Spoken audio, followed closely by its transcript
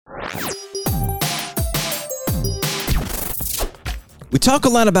We talk a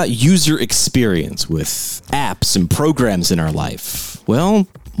lot about user experience with apps and programs in our life. Well,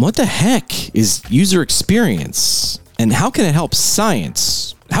 what the heck is user experience? And how can it help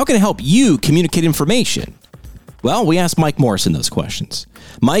science? How can it help you communicate information? Well, we asked Mike Morrison those questions.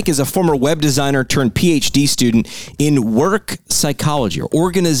 Mike is a former web designer turned PhD student in work psychology or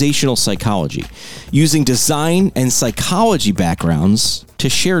organizational psychology, using design and psychology backgrounds to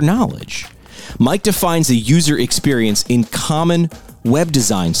share knowledge. Mike defines the user experience in common web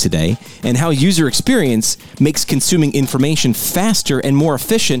designs today and how user experience makes consuming information faster and more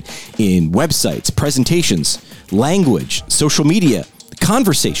efficient in websites, presentations, language, social media,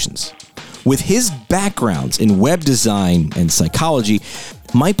 conversations. With his backgrounds in web design and psychology,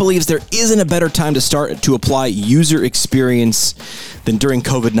 Mike believes there isn't a better time to start to apply user experience than during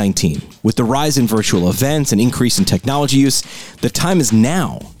COVID-19. With the rise in virtual events and increase in technology use, the time is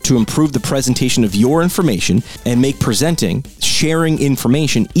now to improve the presentation of your information and make presenting, sharing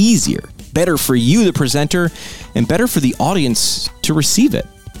information easier, better for you, the presenter, and better for the audience to receive it.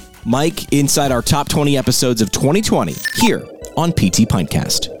 Mike inside our top 20 episodes of 2020 here on PT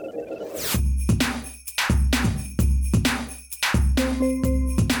Pintcast.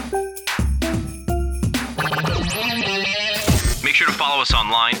 Make sure to follow us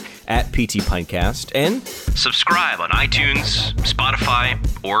online at PT Pintcast and subscribe on iTunes, Spotify,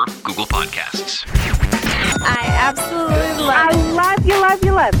 or Google Podcasts. I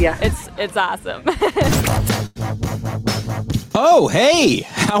absolutely love you. It's awesome. Oh, hey,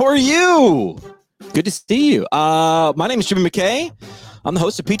 how are you? Good to see you. My name is Jimmy McKay. I'm the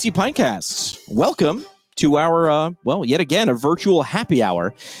host of PT Pintcast. Welcome to our, yet again, a virtual happy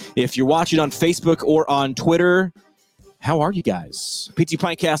hour. If you're watching on Facebook or on Twitter, how are you guys? PT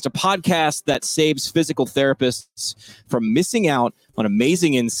Pintcast, a podcast that saves physical therapists from missing out on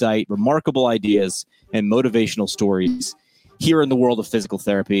amazing insight, remarkable ideas, and motivational stories here in the world of physical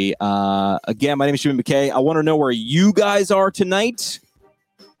therapy. Again, my name is Jimmy McKay. I want to know where you guys are tonight.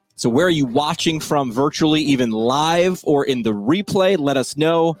 So where are you watching from virtually, even live or in the replay? Let us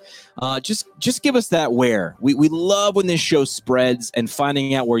know. Just give us that where. We love when this show spreads, and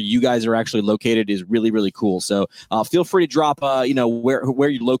finding out where you guys are actually located is really, really cool. So feel free to drop, where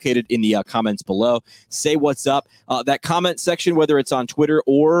you're located in the comments below. Say what's up. That comment section, whether it's on Twitter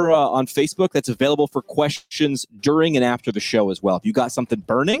or on Facebook, that's available for questions during and after the show as well. If you got something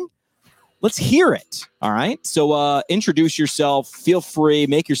burning, let's hear it. All right. So introduce yourself. Feel free.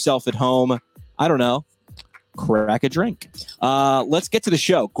 Make yourself at home. I don't know. Crack a drink. Let's get to the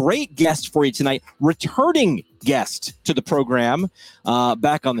show. Great guest for you tonight. Returning guest to the program.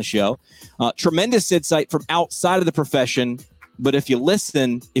 Back on the show. Tremendous insight from outside of the profession. But if you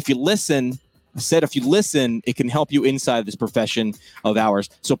listen, it can help you inside this profession of ours.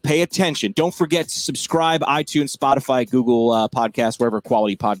 So pay attention. Don't forget to subscribe, iTunes, Spotify, Google Podcasts, wherever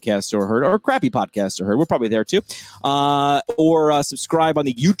quality podcasts are heard, or crappy podcasts are heard. We're probably there too. Or subscribe on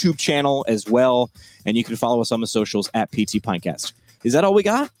the YouTube channel as well. And you can follow us on the socials at PT Pintcast. Is that all we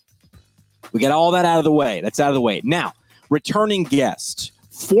got? We got all that out of the way. That's out of the way. Now, returning guest,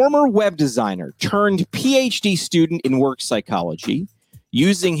 former web designer turned PhD student in work psychology,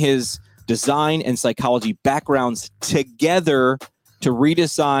 using his design and psychology backgrounds together to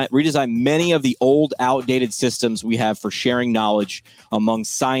redesign many of the old, outdated systems we have for sharing knowledge among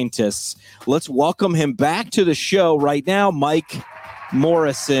scientists. Let's welcome him back to the show right now. Mike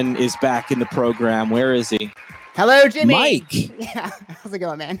Morrison is back in the program. Where is he? Hello, Jimmy. Mike. Yeah, how's it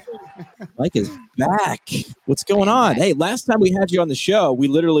going, man? Mike is back. What's going on? Hey, last time we had you on the show, we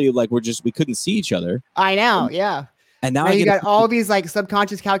literally we couldn't see each other. I know, yeah. And now you got all these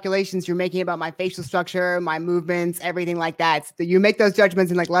subconscious calculations you're making about my facial structure, my movements, everything like that. So you make those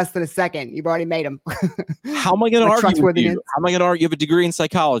judgments in less than a second. You've already made them. How am I going to argue with you? How am I going to argue? You have a degree in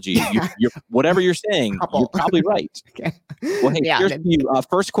psychology. You're whatever you're saying, you're probably right. Okay. Well, hey, here's you.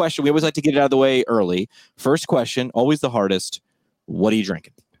 First question. We always like to get it out of the way early. First question, always the hardest. What are you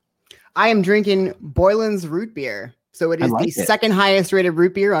drinking? I am drinking Boylan's root beer. So it is the second highest rated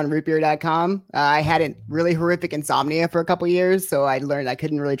root beer on rootbeer.com. I had a really horrific insomnia for a couple of years, so I learned I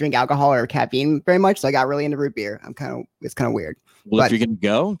couldn't really drink alcohol or caffeine very much. So I got really into root beer. It's kind of weird. Well, if you're going to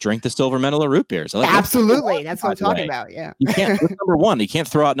go, drink the Silver Medal of root beers. Absolutely. That's what I'm talking about. Yeah. You can't, what's number one? You can't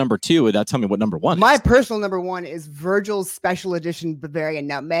throw out number two without telling me what number one is. My personal number one is Virgil's Special Edition Bavarian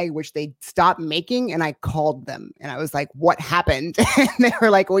Nutmeg, which they stopped making. And I called them and I was like, what happened? And they were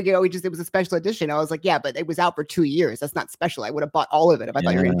like, well, it was a special edition. I was like, yeah, but it was out for 2 years. That's not special. I would have bought all of it if I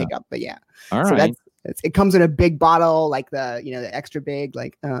thought you were going to pick up. But yeah. All right. It comes in a big bottle, like the extra big,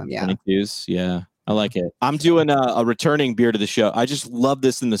 22s, yeah. I like it. I'm doing a returning beer to the show. I just love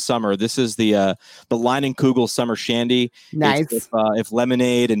this in the summer. This is the Line and Kugel Summer Shandy. Nice. If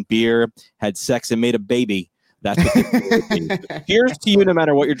lemonade and beer had sex and made a baby, that's what this would be. Cheers to you, no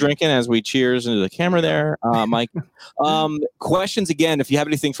matter what you're drinking. As we cheers into the camera there, Mike. Questions again. If you have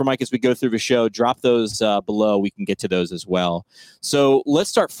anything for Mike as we go through the show, drop those below. We can get to those as well. So let's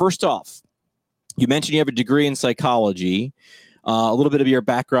start. First off, you mentioned you have a degree in psychology. A little bit of your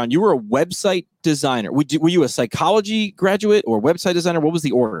background. You were a website designer. Were you a psychology graduate or website designer? What was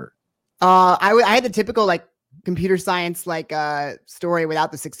the order? I had the typical like computer science story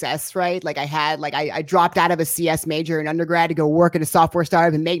without the success, right? Like I dropped out of a CS major in undergrad to go work at a software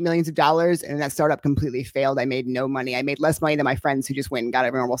startup and make millions of dollars, and that startup completely failed. I made no money. I made less money than my friends who just went and got a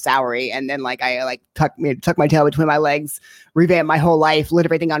normal salary. And then I tucked my tail between my legs, revamped my whole life, lit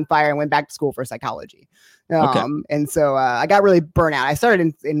everything on fire, and went back to school for psychology. And so I got really burnt out. I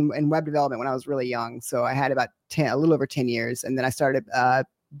started in web development when I was really young, so I had about a little over 10 years, and then I started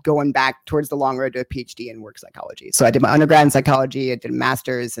going back towards the long road to a PhD in work psychology. So I did my undergrad in psychology, I did a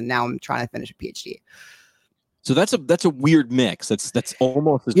master's, and now I'm trying to finish a PhD. So that's a weird mix. That's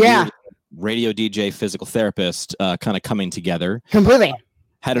almost as weird as radio DJ, physical therapist kind of coming together. Completely.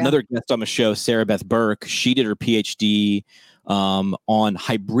 Had another guest on the show, Sarah Beth Burke. She did her PhD on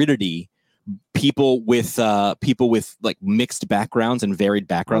hybridity. People with like mixed backgrounds and varied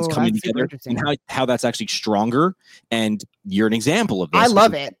backgrounds coming together, and how that's actually stronger. And you're an example of this. I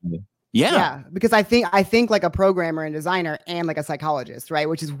love it. Yeah, because I think like a programmer and designer and like a psychologist, right?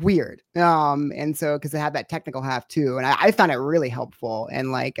 Which is weird. And so because they have that technical half too, and I found it really helpful.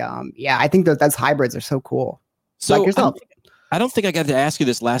 And like, I think those hybrids are so cool. So like yourself. I don't think I got to ask you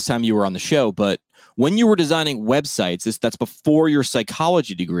this last time you were on the show, but when you were designing websites, that's before your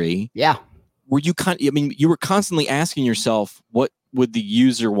psychology degree. Yeah. Were you you were constantly asking yourself, what would the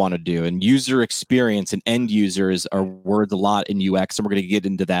user want to do? And user experience and end users are words a lot in UX, and we're going to get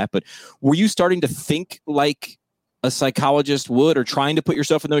into that. But were you starting to think like a psychologist would, or trying to put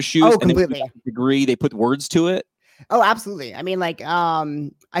yourself in those shoes? Oh, completely. And then degree, they put words to it. Oh, absolutely. I mean, like,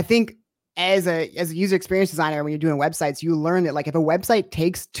 I think as a user experience designer, when you're doing websites, you learn that like if a website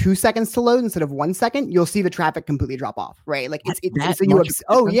takes 2 seconds to load instead of 1 second, you'll see the traffic completely drop off, right? Like you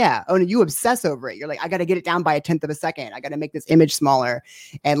obsess over it. You're like, I got to get it down by 1/10 of a second. I got to make this image smaller.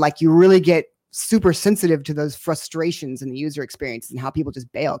 And like, you really get super sensitive to those frustrations in the user experience and how people just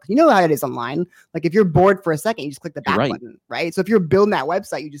bail. Cause you know how it is online. Like if you're bored for a second, you just click the back button, right? So if you're building that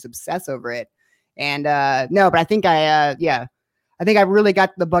website, you just obsess over it. And but I think I think I really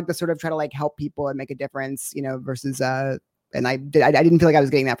got the bug to sort of try to like help people and make a difference, versus and I didn't feel like I was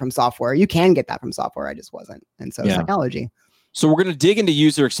getting that from software. You can get that from software. I just wasn't. And so psychology. So we're going to dig into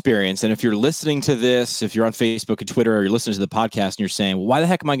user experience. And if you're listening to this, if you're on Facebook and Twitter, or you're listening to the podcast and you're saying, well, why the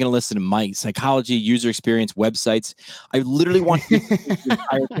heck am I going to listen to Mike? Psychology, user experience, websites. I literally want you to the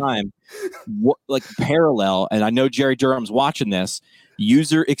entire time, like parallel. And I know Jerry Durham's watching this.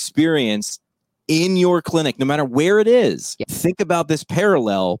 User experience in your clinic, no matter where it is. Think about this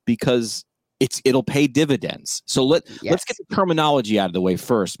parallel, because it'll pay dividends. So let's get the terminology out of the way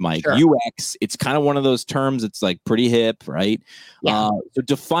first, Mike. Sure. UX, it's kind of one of those terms. It's like pretty hip, right? Yeah. So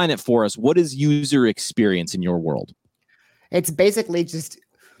define it for us. What is user experience in your world? It's basically just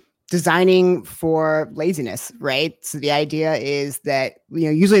designing for laziness, right? So the idea is that,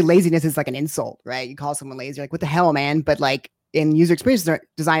 usually laziness is like an insult, right? You call someone lazy, like, what the hell, man? But like, in user experience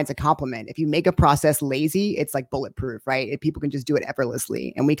design, it's a compliment. If you make a process lazy, it's like bulletproof, right? If people can just do it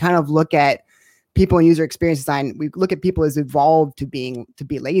effortlessly. And we kind of look at people in user experience design, we look at people as evolved to be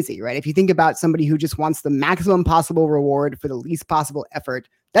lazy, right? If you think about somebody who just wants the maximum possible reward for the least possible effort,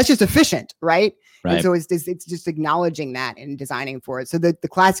 that's just efficient, right? And so it's just acknowledging that and designing for it. So the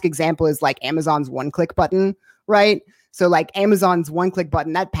classic example is like Amazon's one-click button, right? So like Amazon's one-click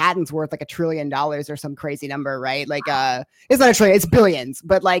button, that patent's worth like $1 trillion or some crazy number, right? Like it's not $1 trillion, it's billions.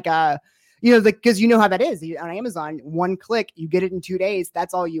 But like because you know how that is. On Amazon, one click, you get it in 2 days.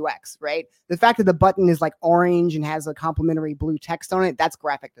 That's all UX, right? The fact that the button is like orange and has a complimentary blue text on it, that's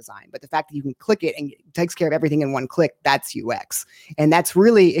graphic design. But the fact that you can click it and it takes care of everything in one click, that's UX. And that's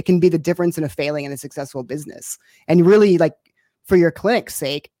really, it can be the difference in a failing and a successful business. And really, like, for your clinic's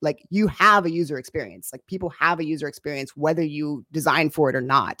sake, like, you have a user experience. Like, people have a user experience whether you design for it or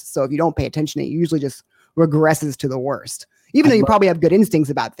not. So if you don't pay attention, it usually just regresses to the worst. Even though you probably have good instincts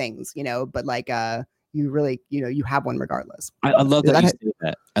about things, but like you really, you have one regardless. I love that you say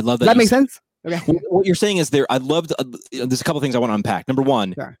that. I love that. Does that make sense? Okay. What you're saying is I love there's a couple of things I want to unpack. Number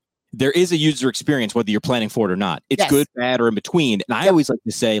one, there is a user experience whether you're planning for it or not. It's good, bad, or in between. And I always like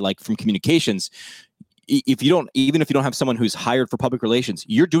to say, like, from communications, if you don't, even if you don't have someone who's hired for public relations,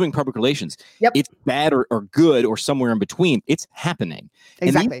 you're doing public relations. Yep. It's bad or good or somewhere in between. It's happening.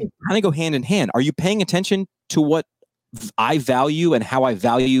 Exactly. And kind of go hand in hand. Are you paying attention to what I value and how I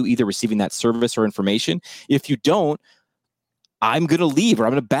value either receiving that service or information? If you don't, I'm going to leave, or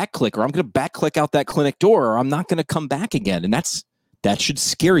I'm going to backclick, or I'm going to backclick out that clinic door, or I'm not going to come back again. And that should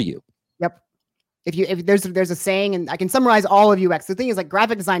scare you. Yep. If there's a saying, and I can summarize all of UX. The thing is, like,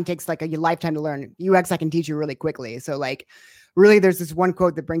 graphic design takes like a lifetime to learn. UX I can teach you really quickly. So like, really, there's this one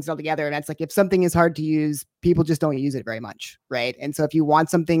quote that brings it all together, and that's like, if something is hard to use, people just don't use it very much, right? And so if you want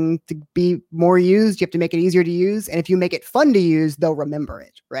something to be more used, you have to make it easier to use. And if you make it fun to use, they'll remember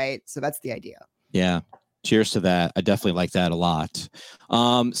it, right? So that's the idea. Yeah. Cheers to that. I definitely like that a lot.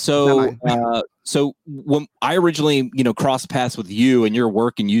 So when I originally, crossed paths with you and your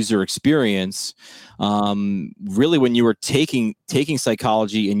work and user experience, really when you were taking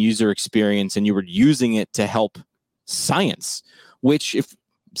psychology and user experience and you were using it to help science, which if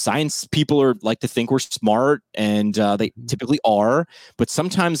science people like to think we're smart, and they typically are, but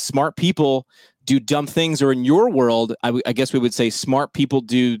sometimes smart people do dumb things, or in your world, I guess we would say smart people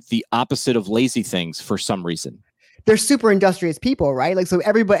do the opposite of lazy things for some reason. They're super industrious people, right? Like, so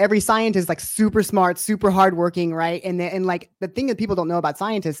every scientist is like super smart, super hardworking, right? And like the thing that people don't know about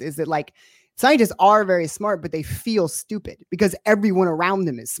scientists is that like scientists are very smart, but they feel stupid because everyone around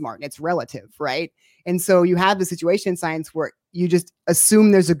them is smart, and it's relative, right? And so you have the situation in science where you just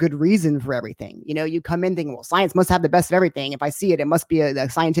assume there's a good reason for everything. You come in thinking, well, science must have the best of everything. If I see it, it must be a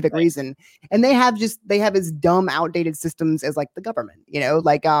scientific reason. And they have as dumb, outdated systems as like the government,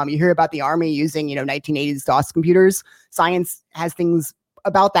 like you hear about the army using, 1980s DOS computers. Science has things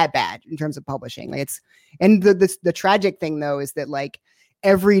about that bad in terms of publishing. Like and the tragic thing though, is that like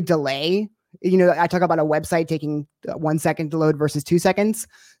every delay, I talk about a website taking 1 second to load versus 2 seconds.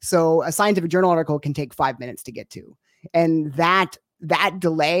 So a scientific journal article can take 5 minutes to get to. And that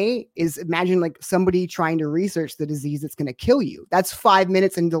delay is, imagine like somebody trying to research the disease that's going to kill you. That's 5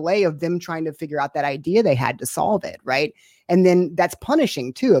 minutes in delay of them trying to figure out that idea they had to solve it, right? And then that's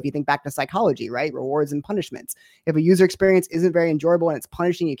punishing too. If you think back to psychology, right? Rewards and punishments. If a user experience isn't very enjoyable and it's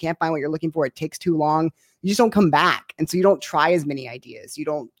punishing, you can't find what you're looking for, it takes too long, you just don't come back. And so you don't try as many ideas.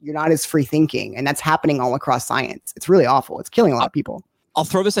 You're not as free thinking. And that's happening all across science. It's really awful. It's killing a lot of people. I'll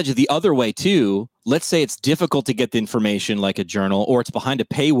throw this at you the other way too. Let's say it's difficult to get the information like a journal, or it's behind a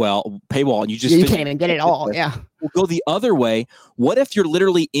paywall, and you can't even get it all. Yeah. We'll go the other way. What if you're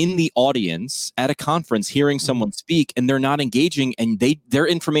literally in the audience at a conference hearing someone speak and they're not engaging, and their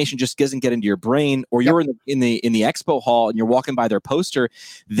information just doesn't get into your brain, or you're in the expo hall and you're walking by their poster,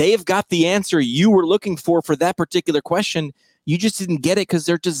 they've got the answer you were looking for that particular question. You just didn't get it because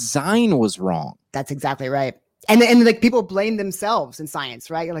their design was wrong. That's exactly right. And like people blame themselves in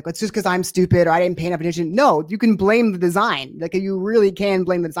science, right? You're like, it's just because I'm stupid or I didn't pay enough attention. No, you can blame the design. Like you really can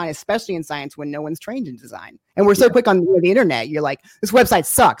blame the design, especially in science when no one's trained in design. And we're so quick on the internet. You're like, this website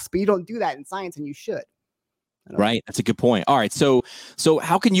sucks, but you don't do that in science, and you should. Right. That's a good point. All right. So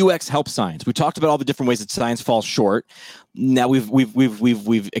how can UX help science? We talked about all the different ways that science falls short. Now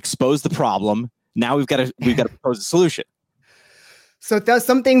we've exposed the problem. Now we've got to propose a solution. So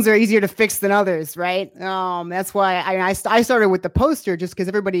some things are easier to fix than others, right? That's why I started with the poster, just because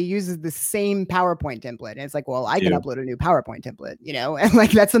everybody uses the same PowerPoint template. And it's like, well, I can upload a new PowerPoint template, and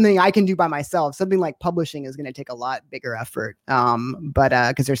like that's something I can do by myself. Something like publishing is going to take a lot bigger effort, but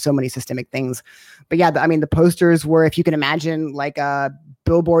because there's so many systemic things. But yeah, the posters were, if you can imagine, like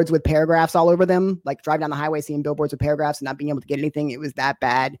billboards with paragraphs all over them, like drive down the highway seeing billboards with paragraphs and not being able to get anything. It was that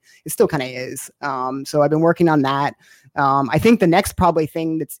bad. It still kind of is. So I've been working on that. I think the next probably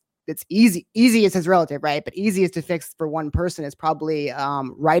thing that's easiest is relative, right? But easiest to fix for one person is probably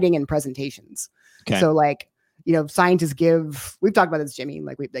writing and presentations. Okay. So like, scientists we've talked about this, Jimmy,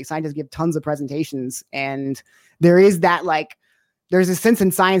 like scientists give tons of presentations, and there is that there's a sense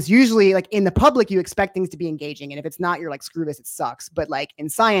in science, usually like in the public, you expect things to be engaging. And if it's not, you're like, screw this, it sucks. But like in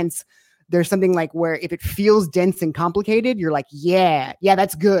science, there's something like where if it feels dense and complicated, you're like, yeah,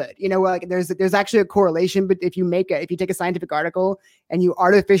 that's good. Like there's actually a correlation. But if you take a scientific article and you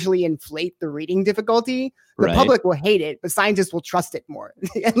artificially inflate the reading difficulty, the public will hate it, but scientists will trust it more.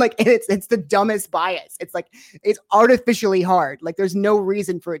 And it's the dumbest bias. It's like, it's artificially hard. Like there's no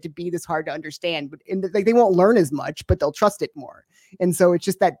reason for it to be this hard to understand, but they won't learn as much, but they'll trust it more. And so it's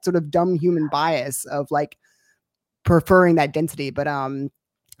just that sort of dumb human bias of like preferring that density. But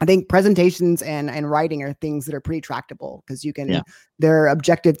I think presentations and writing are things that are pretty tractable, because there are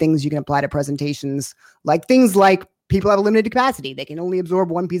objective things you can apply to presentations, like things like people have a limited capacity. They can only absorb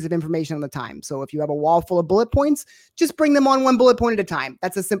one piece of information at a time. So if you have a wall full of bullet points, just bring them on one bullet point at a time.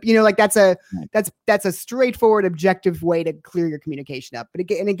 That's a simple, that's a straightforward, objective way to clear your communication up. But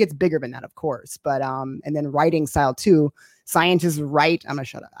it gets bigger than that, of course. But and then writing style too. Scientists write. I'm gonna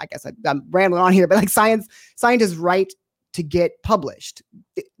shut up. I guess I'm rambling on here, but like scientists write to get published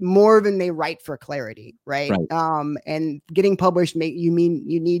more than they write for clarity, right? And getting published you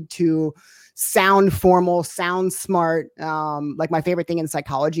need to sound formal, sound smart. Like my favorite thing in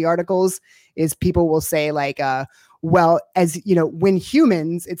psychology articles is people will say like, well, as you know, when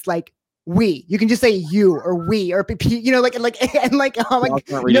humans, it's like we. You can just say you or we or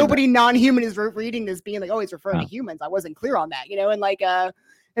nobody non-human is reading this being like, oh, he's referring to humans. I wasn't clear on that,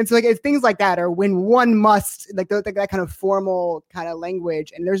 and so like it's things like that, or when one must, like that kind of formal kind of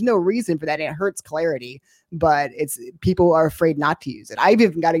language, and there's no reason for that. It hurts clarity, but people are afraid not to use it. I've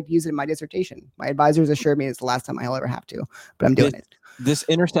even got to use it in my dissertation. My advisors assured me it's the last time I'll ever have to, but I'm doing it. This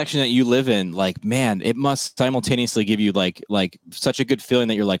intersection that you live in, like, man, it must simultaneously give you like such a good feeling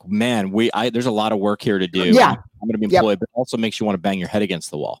that you're like, man, there's a lot of work here to do. Yeah, I'm going to be employed, but also makes you want to bang your head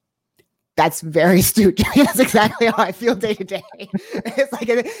against the wall. That's very astute. That's exactly how I feel day to day. It's like,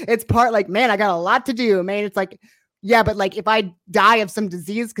 it's part like, man, I got a lot to do, man. It's like, yeah, but like if I die of some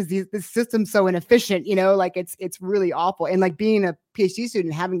disease because this system's so inefficient, like it's really awful. And like being a PhD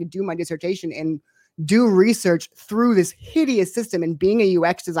student, having to do my dissertation and do research through this hideous system, and being a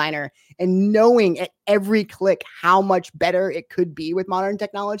UX designer and knowing at every click how much better it could be with modern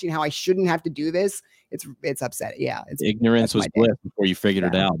technology and how I shouldn't have to do this. It's upsetting. Yeah. Ignorance was bliss before you figured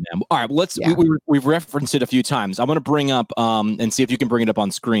it out, man. All right. We've referenced it a few times. I'm going to bring up and see if you can bring it up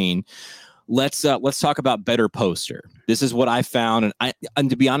on screen. Let's talk about Better Poster. This is what I found. And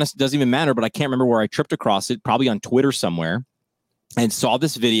to be honest, it doesn't even matter, but I can't remember where I tripped across it, probably on Twitter somewhere, and saw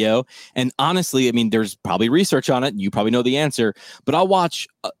this video. And honestly, I mean, there's probably research on it. You probably know the answer, but I'll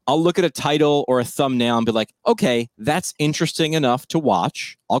look at a title or a thumbnail and be like, okay, that's interesting enough to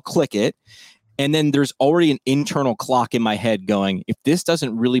watch. I'll click it. And then there's already an internal clock in my head going, if this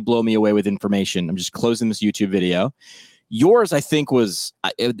doesn't really blow me away with information, I'm just closing this YouTube video. Yours, I think,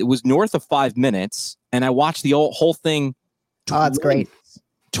 it was north of 5 minutes. And I watched the whole thing. Oh, that's great.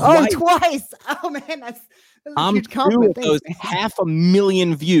 Twice. Oh, man, that's a huge compliment. Those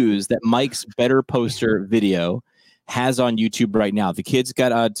 500,000 views that Mike's Better Poster video has on YouTube right now. The kid's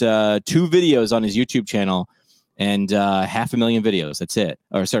got 2 videos on his YouTube channel and 500,000 videos. That's it.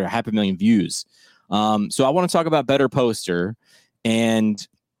 Or sorry, 500,000 views. So I want to talk about Better Poster, and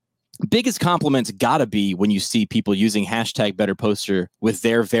biggest compliments gotta be when you see people using hashtag Better Poster with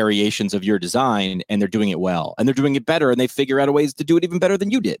their variations of your design, and they're doing it well, and they're doing it better, and they figure out ways to do it even better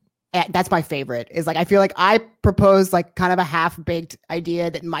than you did. That's my favorite. Is like I feel like I propose like kind of a half-baked idea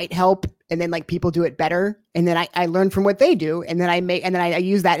that might help, and then like people do it better, and then I learn from what they do, and then I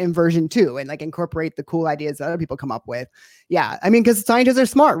use that in version 2 and like incorporate the cool ideas that other people come up with. Yeah, I mean, because scientists are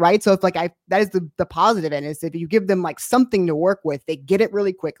smart, right? So if like that is the positive in it, is if you give them like something to work with, they get it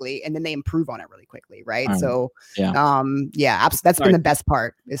really quickly, and then they improve on it really quickly, right? So that's been the best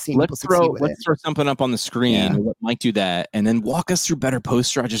part, is seeing people succeed with it. Let's throw something up on the screen. Yeah. Let Mike do that, and then walk us through Better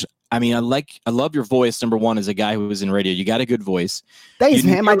Poster. I love your voice. Number one, as a guy who was in radio, you got a good voice. Thanks,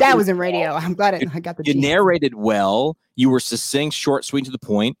 man. My dad was in radio. I'm glad I got the. You narrated well. You were succinct, short, sweet, to the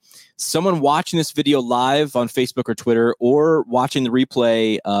point. Someone watching this video live on Facebook or Twitter, or watching the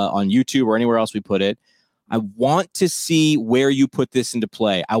replay on YouTube or anywhere else we put it, I want to see where you put this into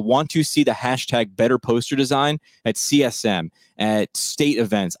play. I want to see the hashtag Better Poster Design at CSM, at state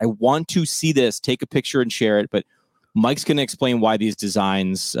events. I want to see this. Take a picture and share it. But Mike's going to explain why these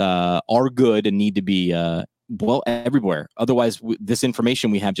designs are good and need to be everywhere. Otherwise, this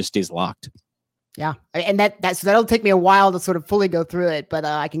information we have just stays locked. Yeah, and that'll take me a while to sort of fully go through it, but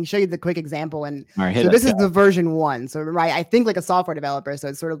I can show you the quick example. And so this is the version 1. So right, I think like a software developer. So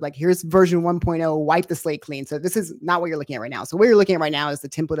it's sort of like, here's version 1.0, wipe the slate clean. So this is not what you're looking at right now. So what you're looking at right now is the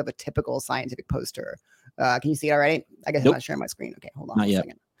template of a typical scientific poster. Can you see it already? I guess I'm not sharing my screen. Okay, hold on a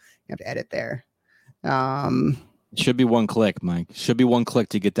second. You have to edit there. It should be one click, Mike. Should be one click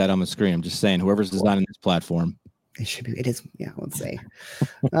to get that on the screen. I'm just saying, whoever's designing this platform. It should be. It is. Yeah, let's say.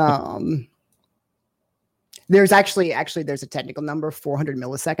 There's actually there's a technical number, 400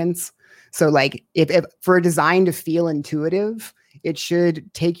 milliseconds. So like if for a design to feel intuitive, it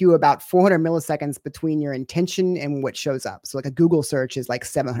should take you about 400 milliseconds between your intention and what shows up. So like a Google search is like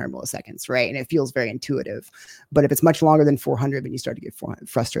 700 milliseconds, right? And it feels very intuitive. But if it's much longer than 400, then you start to get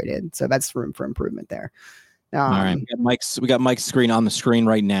frustrated. So that's room for improvement there. All right, we got Mike's screen on the screen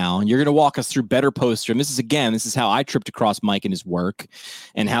right now, and you're going to walk us through Better Poster. And this is how I tripped across Mike and his work,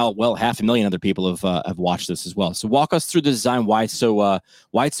 and how 500,000 other people have watched this as well. So walk us through the design, why it's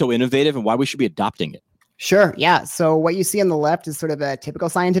so innovative, and why we should be adopting it. Sure. Yeah. So what you see on the left is sort of a typical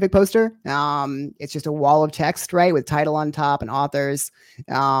scientific poster. It's just a wall of text, right, with title on top and authors.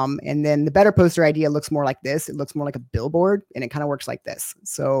 And then the Better Poster idea looks more like this. It looks more like a billboard, and it kind of works like this.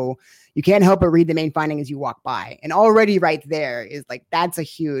 So you can't help but read the main finding as you walk by. And already right there is like, that's a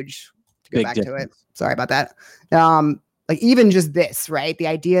huge, to go Big back difference. to it. Sorry about that. Like even just this, right? The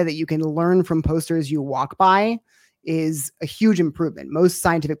idea that you can learn from posters you walk by is a huge improvement. Most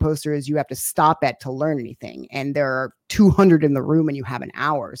scientific posters you have to stop at to learn anything, and there are 200 in the room and you have an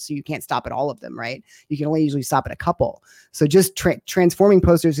hour, so you can't stop at all of them, right? You can only usually stop at a couple. So just transforming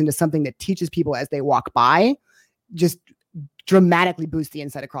posters into something that teaches people as they walk by just dramatically boost the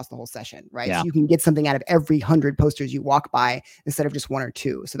insight across the whole session, right? Yeah. So you can get something out of every 100 posters you walk by instead of just one or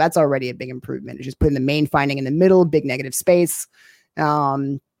two. So that's already a big improvement. It's just putting the main finding in the middle, big negative space.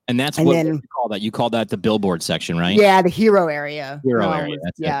 And that's And what then- you call that. You call that the billboard section, right? Yeah, the hero area. Hero area,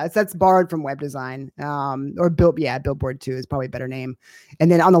 that's That's borrowed from web design. Billboard too is probably a better name.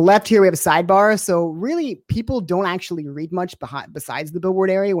 And then on the left here we have a sidebar. So really, people don't actually read much besides the billboard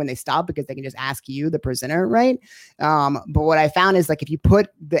area when they stop, because they can just ask you, the presenter, right? But what I found is like if you put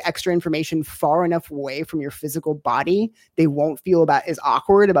the extra information far enough away from your physical body, they won't feel as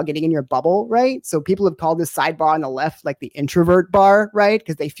awkward about getting in your bubble, right? So people have called this sidebar on the left like the introvert bar, right?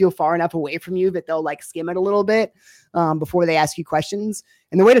 Because they feel far enough away from you that they'll like skim it a little bit before they ask you questions.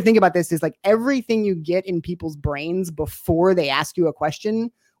 And the way to think about this is like everything you get in people's brains before they ask you a question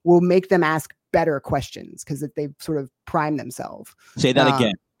will make them ask better questions, because they've sort of primed themselves. Say that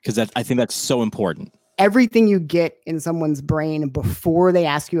again, because I think that's so important. Everything you get in someone's brain before they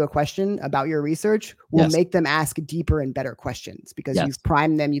ask you a question about your research will Yes. make them ask deeper and better questions, because Yes. you've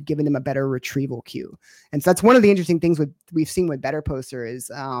primed them, you've given them a better retrieval cue. And so that's one of the interesting things we've seen with Better Poster is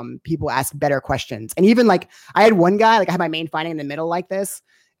people ask better questions. And even like I had one guy, like I had my main finding in the middle like this.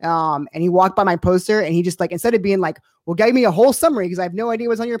 And he walked by my poster and he just like, instead of being like, well, give me a whole summary because I have no idea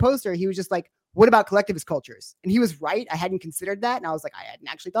what's on your poster, he was just like, what about collectivist cultures? And he was right. I hadn't considered that. And I was like, I hadn't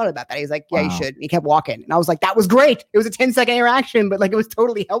actually thought about that. He's like, yeah, Wow. you should. And he kept walking. And I was like, that was great. It was a 10-second interaction, but like, it was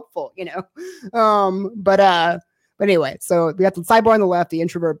totally helpful, you know? But anyway, so we got the sidebar on the left, the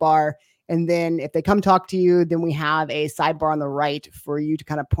introvert bar. And then if they come talk to you, then we have a sidebar on the right for you to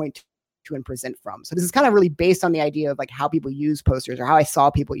kind of point to and present from. So this is kind of really based on the idea of like how people use posters, or how I saw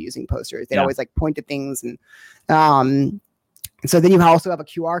people using posters. They'd Yeah. always like point to things. And so then you also have a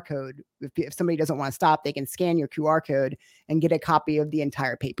QR code. If somebody doesn't want to stop, they can scan your QR code and get a copy of the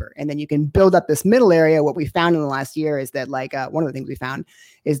entire paper. And then you can build up this middle area. What we found in the last year is that like one of the things we found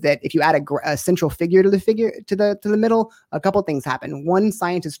is that if you add a central figure to the middle, a couple of things happen. One,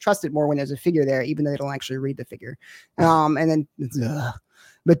 scientists trust it more when there's a figure there, even though they don't actually read the figure. And then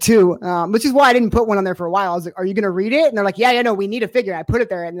but two, which is why I didn't put one on there for a while. I was like, are you going to read it? And they're like, yeah, no, we need a figure. I put it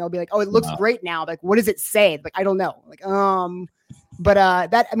there and they'll be like, oh, it looks great now. Like, what does it say? Like, I don't know. Like, but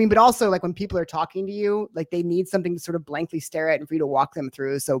also like when people are talking to you, like they need something to sort of blankly stare at and for you to walk them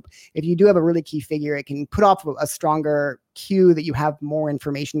through. So if you do have a really key figure, it can put off a stronger cue that you have more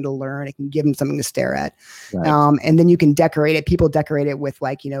information to learn. It can give them something to stare at. Right. And then you can decorate it. People decorate it with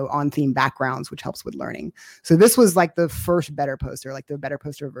like, on theme backgrounds, which helps with learning. So this was like the first Better Poster, like the Better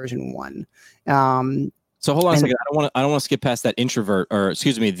Poster version 1. So hold on a second. I don't want to skip past that introvert, or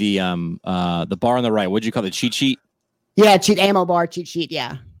excuse me, the bar on the right. What'd you call it? Cheat sheet? Yeah, ammo bar, cheat sheet.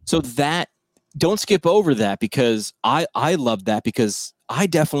 Yeah. So that, don't skip over that, because I love that, because I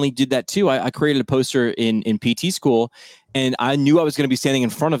definitely did that too. I created a poster in PT school, and I knew I was going to be standing in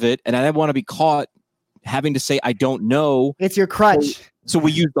front of it, and I didn't want to be caught having to say I don't know. It's your crutch. So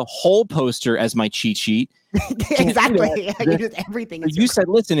we used the whole poster as my cheat sheet. Exactly. Yeah, you just everything. is You your said,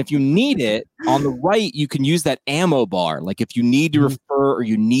 listen, if you need it, on the right, you can use that ammo bar. Like if you need to refer, or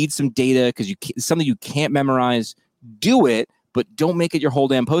you need some data because something you can't memorize, do it, but don't make it your whole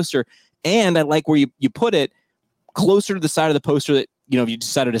damn poster. And I like where you put it closer to the side of the poster that, if you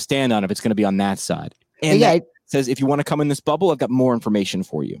decided to stand on, if it's going to be on that side. And yeah, that says, if you want to come in this bubble, I've got more information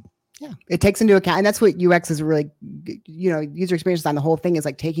for you. Yeah, it takes into account, and that's what UX is really, user experience design. The whole thing is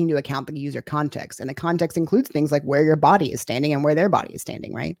like taking into account the user context, and the context includes things like where your body is standing and where their body is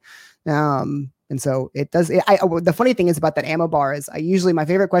standing, right? And so it does. The funny thing is about that ammo bar is my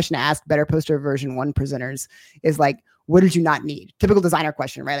favorite question to ask Better Poster version 1 presenters is like, what did you not need? Typical designer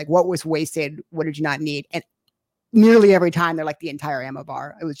question, right? Like, what was wasted? What did you not need? And nearly every time they're like the entire ammo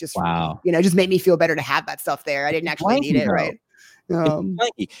bar. It was just, wow. It just made me feel better to have that stuff there. I didn't actually need it, right?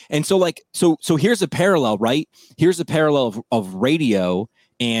 It's and so like so here's a parallel, right? Here's a parallel of radio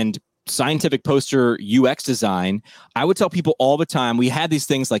and scientific poster UX design. I would tell people all the time, we had these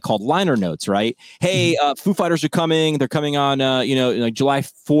things like called liner notes, right? Hey, Foo Fighters are coming. They're coming on, like July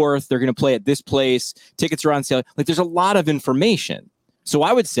 4th. They're going to play at this place. Tickets are on sale. Like there's a lot of information. So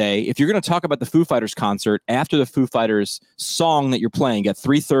I would say if you're going to talk about the Foo Fighters concert after the Foo Fighters song that you're playing at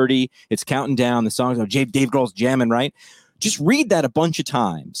 3:30, it's counting down. The song's Dave Grohl's jamming, right? Just read that a bunch of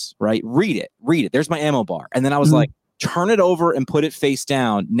times, right? Read it. There's my ammo bar. And then I was like, turn it over and put it face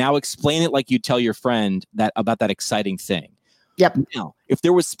down. Now explain it like you tell your friend that about that exciting thing. Yep. Now, if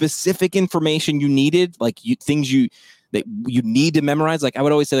there was specific information you needed, like things that you need to memorize, like I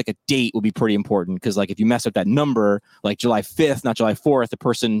would always say like a date would be pretty important, because like if you mess up that number, like July 5th, not July 4th, the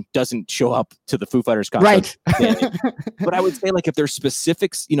person doesn't show up to the Foo Fighters concert. Right. But I would say like if there's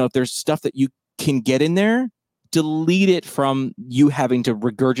specifics, if there's stuff that you can get in there, delete it from you having to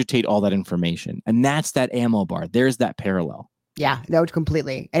regurgitate all that information. And that's that ammo bar. There's that parallel. Yeah, no,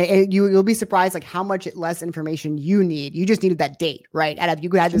 completely. And you'll be surprised like how much less information you need. You just needed that date, right? And you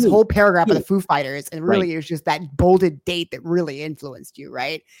could have this whole paragraph of the Foo Fighters, and really it was just that bolded date that really influenced you,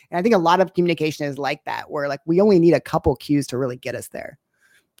 right? And I think a lot of communication is like that, where like we only need a couple cues to really get us there.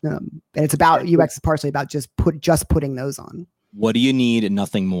 And it's about UX is partially about just putting those on. What do you need and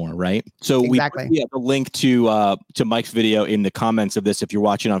nothing more, right? So exactly. We have a link to Mike's video in the comments of this. If you're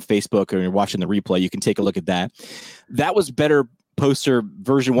watching on Facebook or you're watching the replay, you can take a look at that. That was Better Poster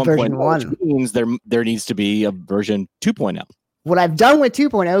version 1.1, which means there needs to be a version 2.0. What I've done with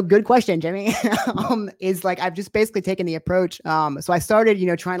 2.0, good question, Jimmy, is like I've just basically taken the approach. So I started,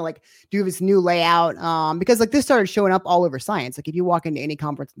 trying to like do this new layout because like this started showing up all over science. Like if you walk into any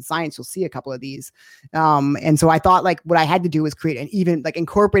conference in science, you'll see a couple of these. And so I thought like what I had to do was create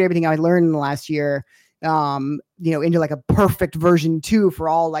incorporate everything I learned in the last year, into like a perfect version 2 for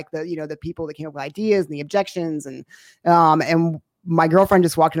all like the people that came up with ideas and the objections and my girlfriend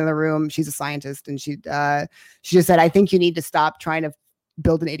just walked into the room. She's a scientist, and she just said, "I think you need to stop trying to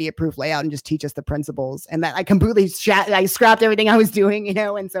build an idiot-proof layout and just teach us the principles." And that I completely I scrapped everything I was doing,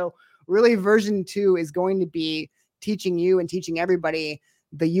 And so, really, version 2 is going to be teaching you and teaching everybody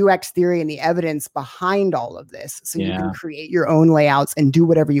the UX theory and the evidence behind all of this, so you can create your own layouts and do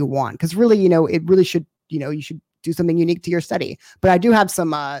whatever you want. Because really, it really should, you should do something unique to your study. But I do have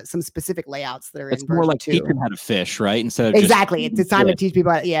some specific layouts that are it's in more version like 2. teaching how to fish, right? Instead of exactly. It's time to teach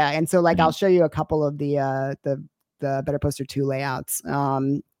people. Yeah. And so like, I'll show you a couple of the Better Poster 2 layouts.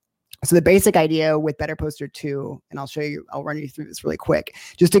 So the basic idea with Better Poster 2, and I'll run you through this really quick.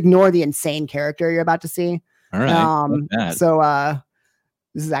 Just ignore the insane character you're about to see. All right. So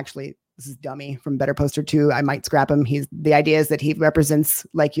this is Dummy from Better Poster 2. I might scrap him. The idea is that he represents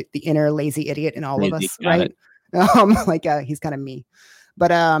like the inner lazy idiot in all of us, right? He's kind of me.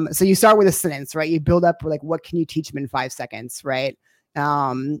 But so you start with a sentence, right? You build up like, what can you teach them in 5 seconds, right?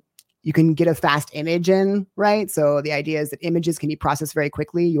 You can get a fast image in, right? So the idea is that images can be processed very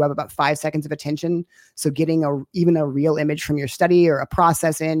quickly. You have about 5 seconds of attention. So getting even a real image from your study or a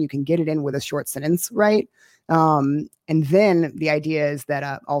process in, you can get it in with a short sentence, right? And then the idea is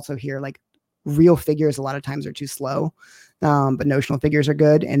that also here, like real figures a lot of times are too slow, but notional figures are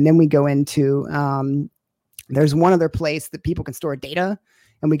good. And then we go into there's one other place that people can store data,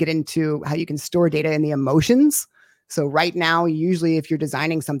 and we get into how you can store data in the emotions. So right now, usually if you're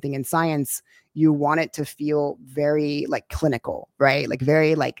designing something in science, you want it to feel very like clinical, right? Like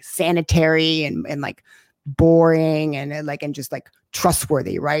very like sanitary and like boring and just like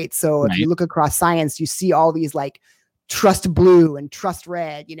trustworthy, right? So if you look across science, you see all these like trust blue and trust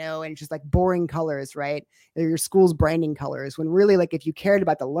red, and just like boring colors, right? They're your school's branding colors, when really like if you cared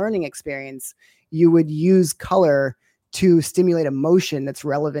about the learning experience, you would use color to stimulate emotion that's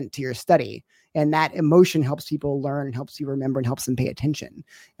relevant to your study. And that emotion helps people learn, helps you remember, and helps them pay attention,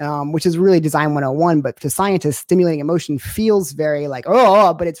 which is really design 101. But to scientists, stimulating emotion feels very like,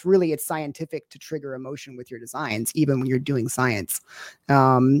 but it's scientific to trigger emotion with your designs, even when you're doing science.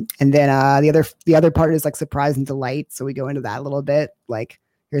 And then the other part is like surprise and delight. So we go into that a little bit. Like,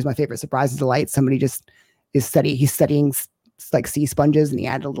 here's my favorite surprise and delight. Somebody just he's studying like sea sponges, and he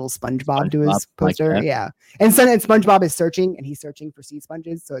added a little SpongeBob to his poster. Like and SpongeBob is searching, and he's searching for sea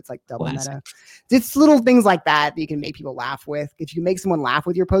sponges, so it's like double meta. It's little things like that you can make people laugh with. If you make someone laugh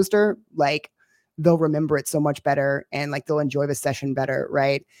with your poster, like they'll remember it so much better, and like they'll enjoy the session better,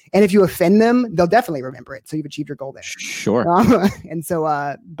 right? And if you offend them, they'll definitely remember it, so you've achieved your goal there. Sure. And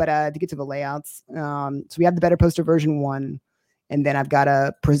so but to get to the layouts, so we have the Better Poster version 1, and then I've got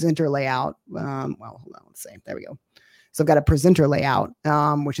a presenter layout. Well, hold on, let's see. There we go. So I've got a presenter layout,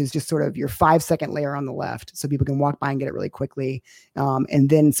 which is just sort of your 5-second layer on the left, so people can walk by and get it really quickly. And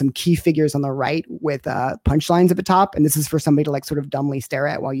then some key figures on the right with punchlines at the top. And this is for somebody to like sort of dumbly stare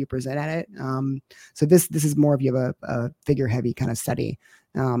at while you present at it. So this is more of a figure heavy kind of study.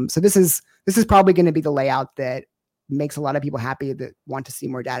 So this is probably going to be the layout that makes a lot of people happy that want to see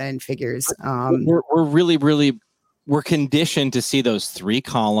more data and figures. We're conditioned to see those 3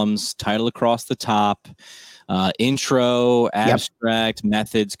 columns, title across the top, intro, abstract,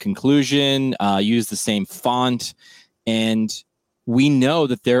 methods, conclusion, use the same font. And we know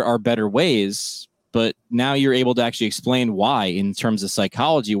that there are better ways, but now you're able to actually explain why in terms of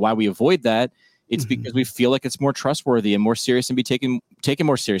psychology, why we avoid that. It's because we feel like it's more trustworthy and more serious and be taken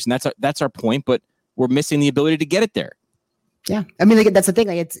more serious. And that's our point, but we're missing the ability to get it there. Yeah. I mean, like, that's the thing.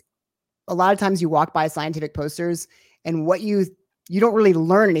 Like, it's a lot of times you walk by scientific posters and what you don't really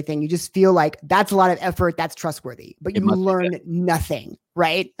learn anything. You just feel like that's a lot of effort. That's trustworthy, but you learn nothing.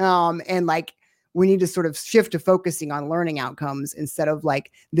 Right. And like, we need to sort of shift to focusing on learning outcomes instead of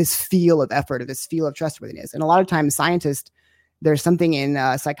like this feel of effort or this feel of trustworthiness. And a lot of times scientists, there's something in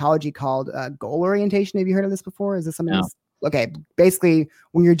psychology called goal orientation. Have you heard of this before? Is this something? No. Okay. Basically,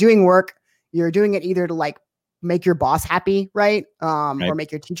 when you're doing work, you're doing it either to like make your boss happy, right? Or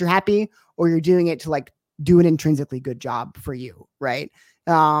make your teacher happy, or you're doing it to like do an intrinsically good job for you, right?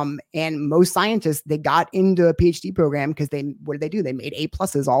 And most scientists, they got into a PhD program because what did they do? They made A+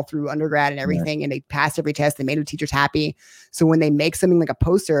 all through undergrad and everything, and they passed every test. They made the teachers happy. So when they make something like a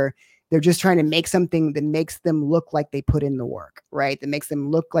poster, they're just trying to make something that makes them look like they put in the work, right? That makes them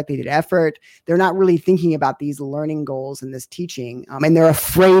look like they did effort. They're not really thinking about these learning goals and this teaching. And they're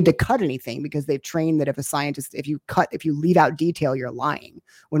afraid to cut anything because they've trained that if you leave out detail, you're lying.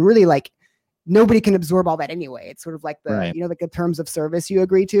 When really, like, nobody can absorb all that anyway. It's sort of like like the terms of service you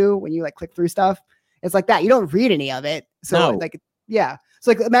agree to when you like click through stuff. It's like that. You don't read any of it. So yeah.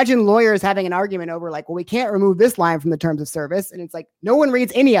 So like, imagine lawyers having an argument over like, well, we can't remove this line from the terms of service. And it's like, no one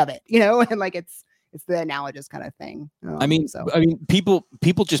reads any of it, and like, it's the analogous kind of thing.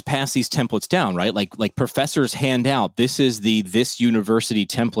 People just pass these templates down, right? Like professors hand out, this is this university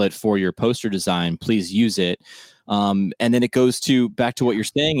template for your poster design. Please use it. And then it goes back to what you're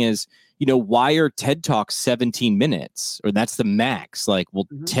saying is, why are TED Talks 17 minutes? Or that's the max. Like, well,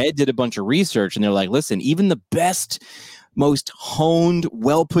 TED did a bunch of research and they're like, listen, even the best, most honed,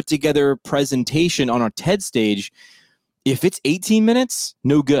 well put together presentation on our TED stage, if it's 18 minutes,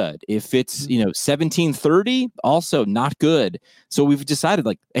 no good. If it's 17:30, also not good. So we've decided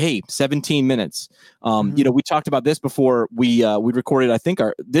like, hey, 17 minutes. We talked about this before we recorded, I think,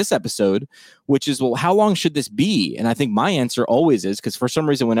 this episode, which is, well, how long should this be? And I think my answer always is, because for some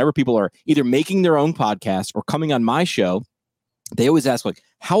reason, whenever people are either making their own podcast or coming on my show, they always ask like,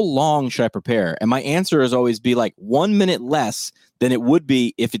 how long should I prepare? And my answer is always be like 1 minute less than it would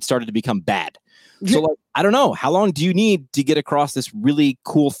be if it started to become bad. So like, I don't know, how long do you need to get across this really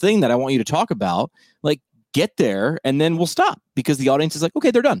cool thing that I want you to talk about? Like, get there and then we'll stop, because the audience is like,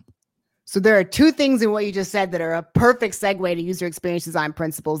 okay, they're done. So there are 2 things in what you just said that are a perfect segue to user experience design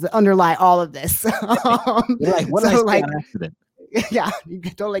principles that underlie all of this. Yeah, you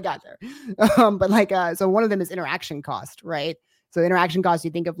totally got there. So one of them is interaction cost, right? So interaction cost,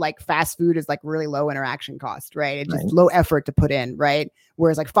 you think of like fast food as like really low interaction cost, right? It's just low effort to put in, right?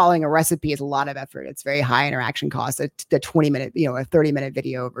 Whereas like following a recipe is a lot of effort. It's very high interaction cost. A 20-minute, a 30-minute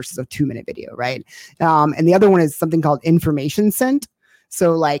video versus a 2-minute video, right? And the other one is something called information scent.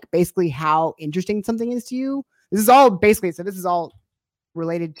 So like basically how interesting something is to you. This is all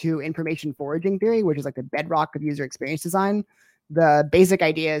related to information foraging theory, which is like the bedrock of user experience design. The basic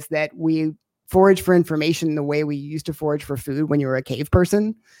idea is that we forage for information the way we used to forage for food when you were a cave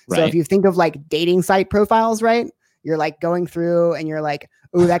person. Right. So if you think of like dating site profiles, right? You're like going through and you're like,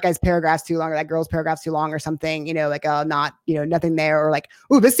 oh, that guy's paragraph's too long, or that girl's paragraph's too long, or something, nothing there, or like,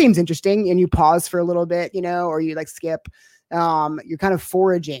 oh, this seems interesting. And you pause for a little bit, or you like skip. You're kind of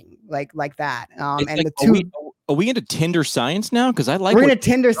foraging like that. Are we into Tinder science now? Because we're into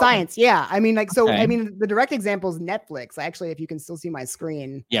Tinder science. Yeah. I mean, the direct example is Netflix. Actually, if you can still see my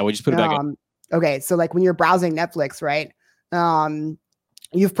screen. Yeah, we just put it back in. Okay. So like when you're browsing Netflix, right?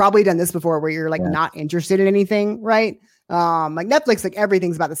 You've probably done this before where you're like not interested in anything, right? Like Netflix, like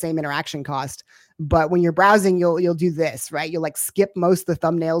everything's about the same interaction cost. But when you're browsing, you'll do this, right? You'll like skip most of the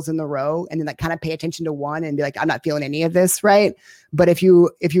thumbnails in the row and then like kind of pay attention to one and be like, I'm not feeling any of this, right? But if you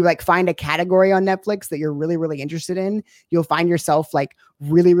like find a category on Netflix that you're really, really interested in, you'll find yourself like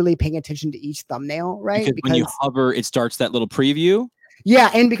really, really paying attention to each thumbnail, right? Because when you hover, it starts that little preview. Yeah,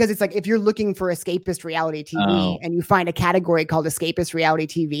 and because it's like if you're looking for escapist reality TV Oh. and you find a category called escapist reality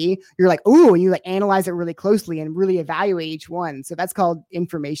TV, you're like, ooh, and you like analyze it really closely and really evaluate each one. So that's called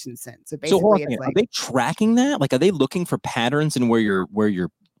information sense. So So hold on basically, a it's second. Are like they tracking that? Like, are they looking for patterns in where your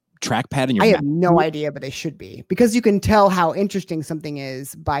trackpad and your I have map- no idea, but they should be because you can tell how interesting something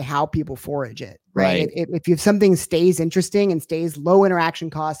is by how people forage it, right? Right. If something stays interesting and stays low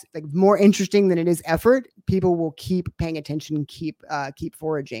interaction costs, like more interesting than it is effort, people will keep paying attention, keep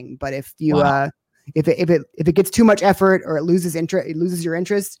foraging. But if you Wow. if it gets too much effort or it loses your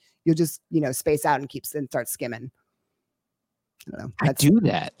interest, you'll just space out and start skimming. I don't know. I do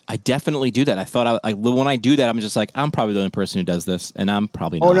that. I definitely do that. I thought when I do that, I'm just like, I'm probably the only person who does this, and I'm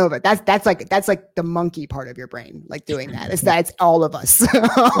probably not. Oh no, but that's like the monkey part of your brain, like doing that. It's all of us.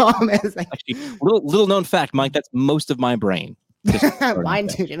 It's like, Actually, little known fact, Mike, that's most of my brain. Just throwing mine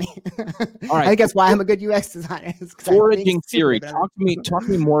it out too, Jimmy. All right. I think that's why I'm a good UX designer. is 'cause I Foraging think theory. stupid, but I'm- Talk to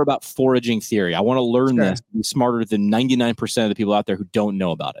me more about foraging theory. I want to learn Sure. this. Be smarter than 99% of the people out there who don't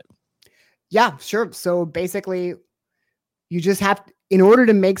know about it. Yeah, sure. So basically, you just have in order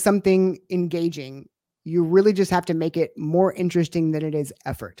to make something engaging, you really just have to make it more interesting than it is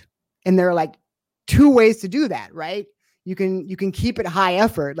effort. And there are like two ways to do that, right? You can keep it high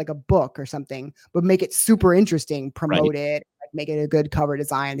effort, like a book or something, but make it super interesting, promote it, like make it a good cover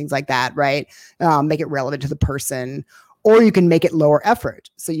design, things like that, right? Make it relevant to the person. Or you can make it lower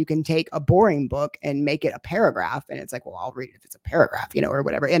effort. So you can take a boring book and make it a paragraph. And it's like, well, I'll read it if it's a paragraph, or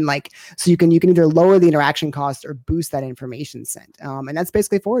whatever. And like, so you can either lower the interaction cost or boost that information sent. And that's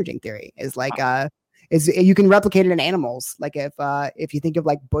basically foraging theory is like, is you can replicate it in animals. Like if you think of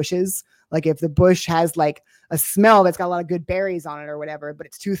like bushes, like if the bush has like a smell that's got a lot of good berries on it or whatever, but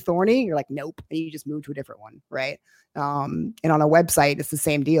it's too thorny, you're like, nope. And you just move to a different one. Right. And on a website, it's the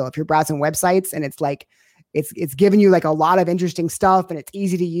same deal. If you're browsing websites and it's like, it's giving you like a lot of interesting stuff and it's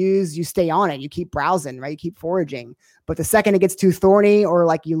easy to use, you stay on it, you keep browsing, right? You keep foraging. But the second it gets too thorny or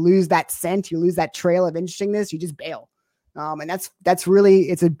like you lose that scent, you lose that trail of interestingness, you just bail. And that's really,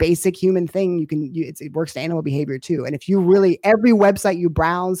 it's a basic human thing. It works to animal behavior too. And if you really, every website you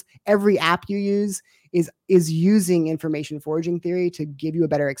browse, every app you use is using information foraging theory to give you a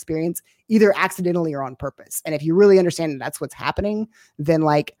better experience, either accidentally or on purpose. And if you really understand that's what's happening, then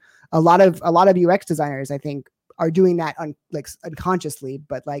like, a lot of UX designers, I think, are doing that unconsciously.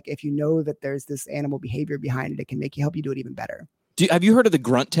 But like, if you know that there's this animal behavior behind it, it can help you do it even better. Have you heard of the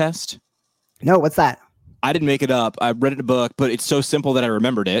grunt test? No, what's that? I didn't make it up. I read it in a book, but it's so simple that I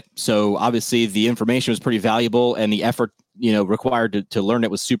remembered it. So obviously the information was pretty valuable and the effort, required to learn it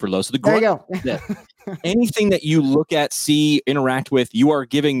was super low. So the There grunt, you go. anything that you look at, see, interact with, you are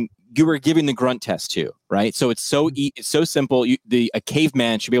giving the grunt test to, right? So it's it's so simple. A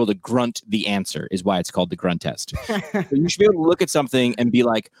caveman should be able to grunt the answer is why it's called the grunt test. So you should be able to look at something and be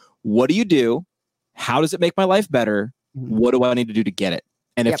like, what do you do? How does it make my life better? What do I need to do to get it?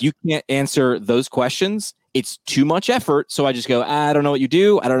 And if you can't answer those questions, it's too much effort. So I just go, I don't know what you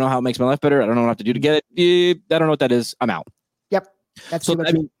do. I don't know how it makes my life better. I don't know what I have to do to get it. I don't know what that is. I'm out. Yep. That's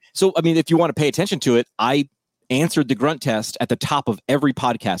so, if you want to pay attention to it, I answered the grunt test at the top of every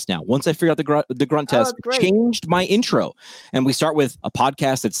podcast now. Once I figured out the grunt test, changed my intro. And we start with a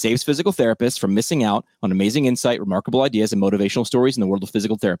podcast that saves physical therapists from missing out on amazing insight, remarkable ideas, and motivational stories in the world of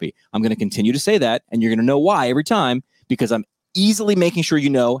physical therapy. I'm going to continue to say that, and you're going to know why every time, because I'm easily making sure you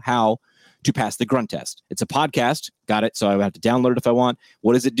know how to pass the grunt test. It's a podcast. Got it. So I have to download it if I want.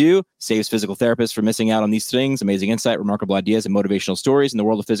 What does it do? Saves physical therapists from missing out on these things, amazing insight, remarkable ideas, and motivational stories in the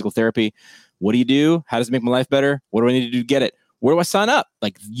world of physical therapy. What do you do? How does it make my life better? What do I need to do to get it? Where do I sign up?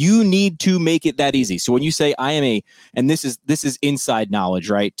 Like, you need to make it that easy. So when you say and this is inside knowledge,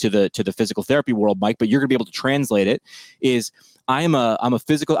 right, to the physical therapy world, Mike, but you're gonna be able to translate it, is I'm a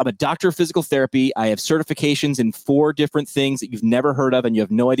doctor of physical therapy. I have certifications in 4 different things that you've never heard of, and you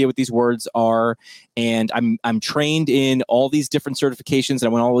have no idea what these words are. And I'm trained in all these different certifications, and I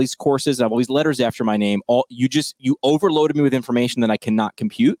went all these courses, and I have all these letters after my name. You overloaded me with information that I cannot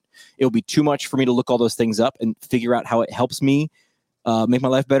compute. It will be too much for me to look all those things up and figure out how it helps me make my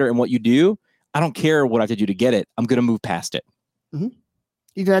life better and what you do. I don't care what I have to do to get it. I'm going to move past it. Mm-hmm.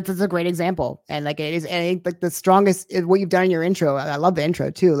 That's a great example. And like it is, and I think like the strongest what you've done in your intro. I love the intro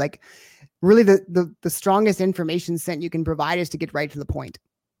too. Like really the strongest information sent you can provide is to get right to the point.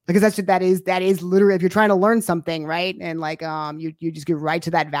 Because that is literally, if you're trying to learn something, right? And like you just get right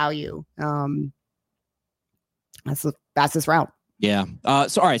to that value. That's the fastest route. Yeah.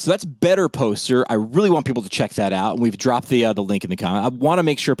 So all right. So that's Better Poster. I really want people to check that out. And we've dropped the link in the comment. I want to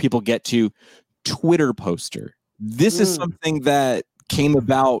make sure people get to Twitter Poster. This is something that came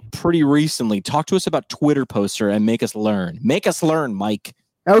about pretty recently. Talk to us about Twitter Poster and make us learn. Make us learn, Mike.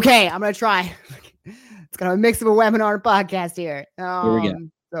 Okay, I'm gonna try. It's kind of a mix of a webinar and podcast here. Here we go.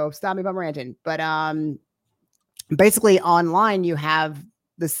 So stop me if I'm ranting. But basically online you have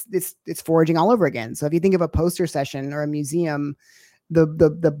this, it's foraging all over again. So if you think of a poster session or a museum, the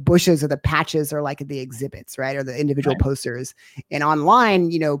bushes or the patches are like the exhibits, right? Or the individual posters. And online,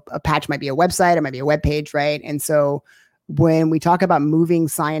 a patch might be a website, it might be a web page, right? And so when we talk about moving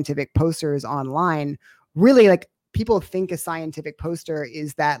scientific posters online, really like people think a scientific poster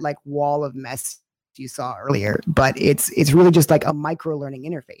is that like wall of mess you saw earlier, but it's really just like a micro learning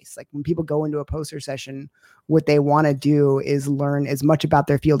interface. Like when people go into a poster session, what they want to do is learn as much about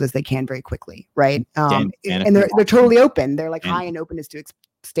their field as they can very quickly, right? And they're totally open. They're like high in openness to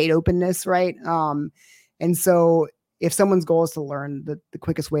state openness, right? And so if someone's goal is to learn, the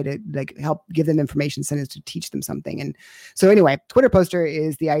quickest way to like help give them information is to teach them something. And so anyway, Twitter Poster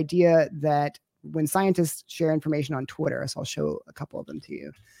is the idea that when scientists share information on Twitter, so I'll show a couple of them to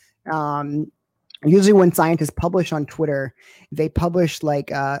you. Usually when scientists publish on Twitter, they publish like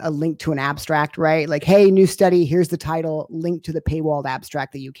a link to an abstract, right? Like, hey, new study, here's the title, link to the paywalled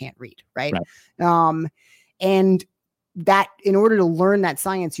abstract that you can't read, right? And that in order to learn that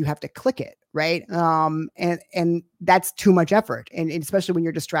science, you have to click it, right? And that's too much effort. And especially when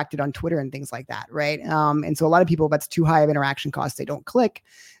you're distracted on Twitter and things like that, right? And so a lot of people, that's too high of interaction costs, they don't click.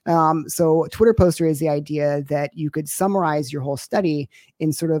 So Twitter Poster is the idea that you could summarize your whole study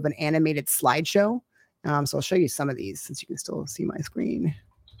in sort of an animated slideshow. So I'll show you some of these since you can still see my screen.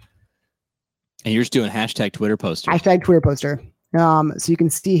 And you're just doing hashtag Twitter Poster. Hashtag Twitter Poster. So you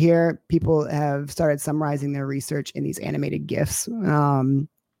can see here, people have started summarizing their research in these animated GIFs.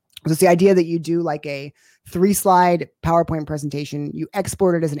 So it's the idea that you do like a 3-slide PowerPoint presentation, you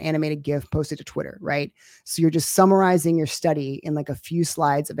export it as an animated GIF, post it to Twitter, right? So you're just summarizing your study in like a few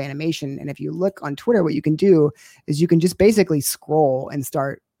slides of animation. And if you look on Twitter, what you can do is you can just basically scroll and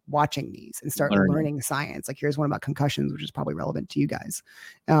start watching these and start learning science. Like here's one about concussions, which is probably relevant to you guys.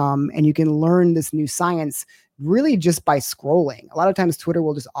 And you can learn this new science really just by scrolling. A lot of times Twitter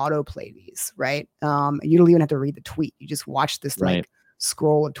will just autoplay these, right? And you don't even have to read the tweet. You just watch this like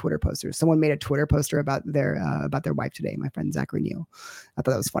scroll of Twitter posters. Someone made a Twitter poster about their wife today, my friend Zachary Neal. I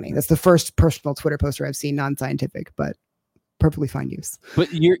thought that was funny. That's the first personal Twitter poster I've seen, non-scientific, but perfectly fine use. But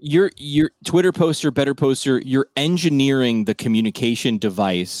your Twitter poster, Better Poster, you're engineering the communication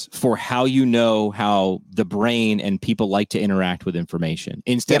device for how you know how the brain and people like to interact with information.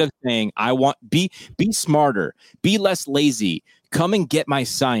 Instead of saying, I want be smarter, be less lazy, come and get my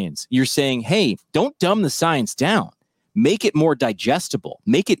science. You're saying, hey, don't dumb the science down. Make it more digestible,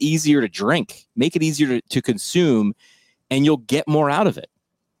 make it easier to drink, make it easier to consume, and you'll get more out of it.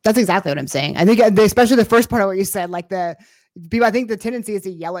 That's exactly what I'm saying. I think especially the first part of what you said, like people, I think the tendency is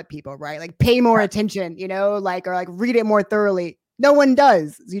to yell at people, right? Like pay more attention, or like read it more thoroughly. No one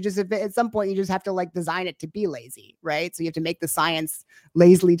does. You just, at some point you just have to like design it to be lazy, right? So you have to make the science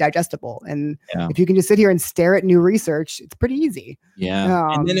lazily digestible. And if you can just sit here and stare at new research, it's pretty easy.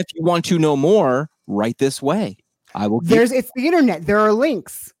 Yeah. And then if you want to know more, write this way. I will. It's the internet. There are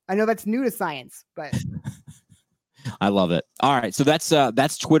links. I know that's new to science, but I love it. All right, so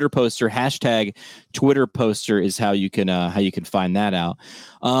that's Twitter Poster. Hashtag Twitter Poster is how you can find that out.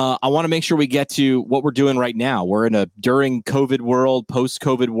 I want to make sure we get to what we're doing right now. We're in a during COVID world, post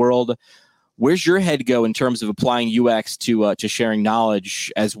COVID world. Where's your head go in terms of applying UX to sharing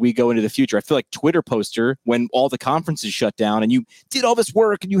knowledge as we go into the future? I feel like Twitter Poster, when all the conferences shut down and you did all this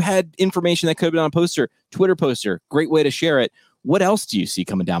work and you had information that could have been on a poster, Twitter Poster, great way to share it. What else do you see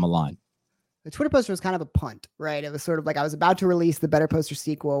coming down the line? The Twitter Poster was kind of a punt, right? It was sort of like I was about to release the Better Poster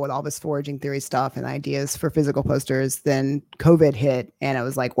sequel with all this foraging theory stuff and ideas for physical posters. Then COVID hit and I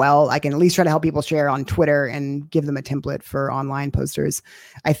was like, well, I can at least try to help people share on Twitter and give them a template for online posters.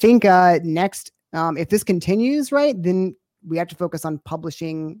 I think next, if this continues, right, then we have to focus on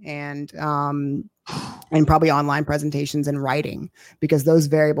publishing and probably online presentations and writing, because those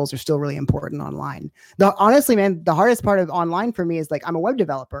variables are still really important online. Honestly, man, the hardest part of online for me is like, I'm a web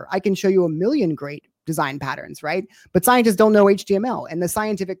developer. I can show you a million great design patterns, right? But scientists don't know HTML, and the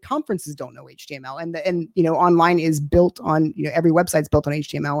scientific conferences don't know HTML, and online is built on, every website's built on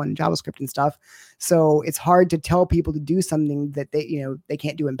HTML and JavaScript and stuff. So it's hard to tell people to do something that they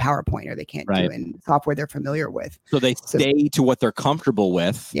can't do in PowerPoint or they can't do in software they're familiar with. So they stay to what they're comfortable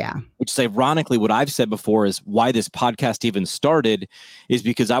with. Yeah. Which is ironically what I've said before is why this podcast even started is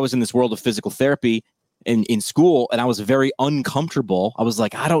because I was in this world of physical therapy in school and I was very uncomfortable. I was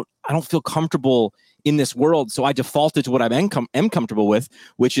like, I don't feel comfortable in this world. So I defaulted to what I am comfortable with,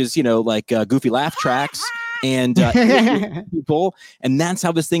 which is, like goofy laugh tracks and people, and that's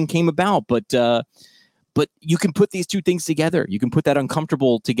how this thing came about. But you can put these two things together. You can put that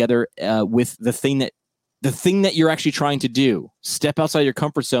uncomfortable together with the thing that you're actually trying to do. Step outside your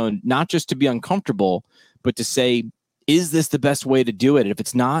comfort zone, not just to be uncomfortable, but to say, is this the best way to do it? And if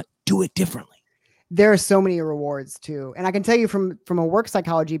it's not, do it differently. There are so many rewards too. And I can tell you from a work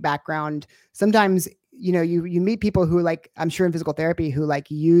psychology background, sometimes, you meet people who, like, I'm sure in physical therapy, who like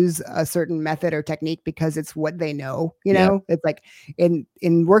use a certain method or technique because it's what they know, it's like in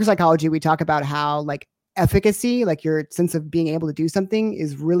work psychology, we talk about how like efficacy, like your sense of being able to do something,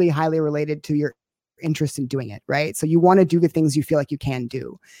 is really highly related to your interest in doing it. Right. So you want to do the things you feel like you can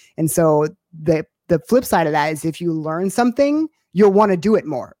do. And so the flip side of that is if you learn something, you'll want to do it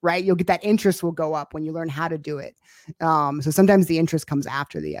more, right? You'll get that interest will go up when you learn how to do it. So sometimes the interest comes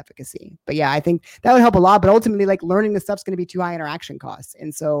after the efficacy. But yeah, I think that would help a lot. But ultimately, like, learning the stuff's going to be too high interaction costs.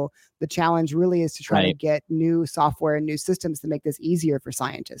 And so the challenge really is to try to get new software and new systems to make this easier for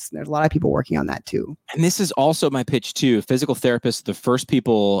scientists. And there's a lot of people working on that too. And this is also my pitch too. Physical therapists, the first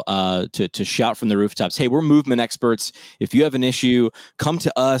people to shout from the rooftops, hey, we're movement experts. If you have an issue, come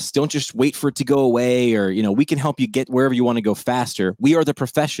to us. Don't just wait for it to go away, or, we can help you get wherever you want to go faster. We are the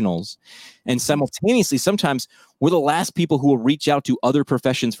professionals. And simultaneously, sometimes we're the last people who will reach out to other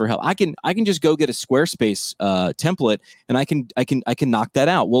professions for help. I can just go get a Squarespace template, and I can knock that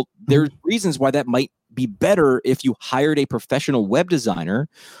out. Well, there's reasons why that might be better if you hired a professional web designer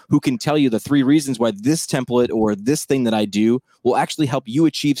who can tell you the 3 reasons why this template or this thing that I do will actually help you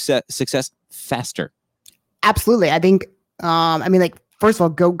achieve success faster. Absolutely. I think, first of all,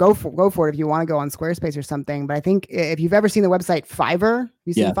 go for it if you want to go on Squarespace or something. But I think if you've ever seen the website Fiverr,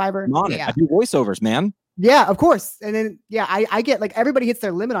 you seen Fiverr? I'm on it. I do voiceovers, man. Yeah, of course. And then, I get, like, everybody hits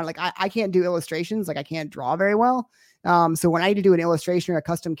their limit on, like, I can't do illustrations. Like, I can't draw very well. So when I need to do an illustration or a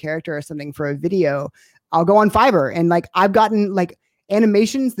custom character or something for a video, I'll go on Fiverr, and like, I've gotten like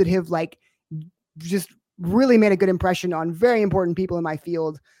animations that have like just really made a good impression on very important people in my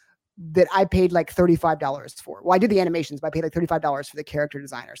field that I paid like $35 for. Well, I did the animations, but I paid like $35 for the character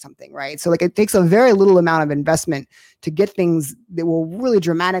design or something, right? So like, it takes a very little amount of investment to get things that will really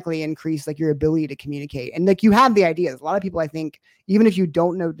dramatically increase like your ability to communicate. And like, you have the ideas. A lot of people, I think, even if you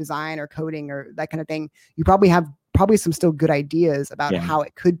don't know design or coding or that kind of thing, you probably have some still good ideas about how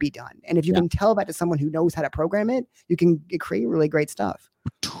it could be done. And if you can tell that to someone who knows how to program it, you can create really great stuff.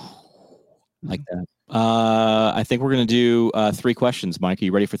 Like that. I think we're going to do 3 questions. Mike, are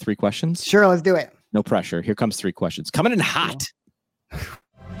you ready for 3 questions? Sure, let's do it. No pressure. Here comes 3 questions. Coming in hot.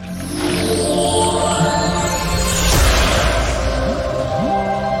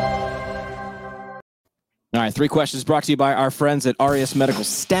 All right, 3 questions brought to you by our friends at Arias Medical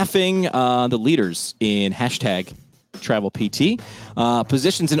Staffing, the leaders in #TravelPT.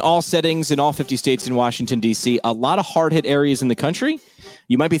 Positions in all settings in all 50 states in Washington, D.C. A lot of hard-hit areas in the country.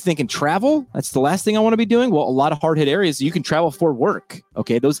 You might be thinking, travel? That's the last thing I want to be doing? Well, a lot of hard-hit areas, you can travel for work.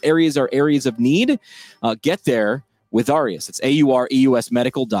 Okay, those areas are areas of need. Get there with Arias. It's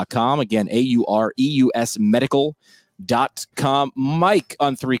aureusmedical.com. Again, aureusmedical.com. Mike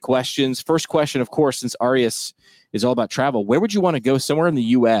on 3 questions. First question, of course, since Arias is all about travel, where would you want to go somewhere in the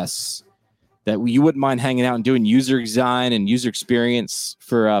U.S. that you wouldn't mind hanging out and doing user design and user experience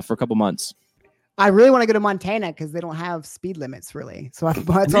for a couple months? I really want to go to Montana because they don't have speed limits, really. So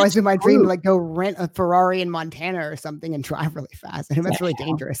it's always been my dream to like go rent a Ferrari in Montana or something and drive really fast. And that's really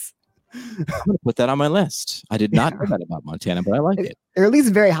dangerous. I'm going to put that on my list. I did not know that about Montana, but I like it. Or at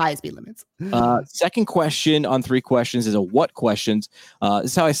least very high speed limits. Second question on 3 questions is a what questions.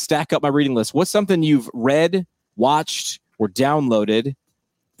 This is how I stack up my reading list. What's something you've read, watched, or downloaded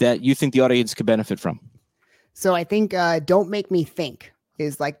that you think the audience could benefit from? So I think Don't Make Me Think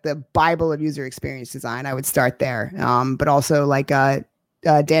is like the Bible of user experience design. I would start there. But also like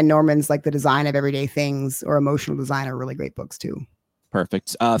Dan Norman's like The Design of Everyday Things or Emotional Design are really great books too.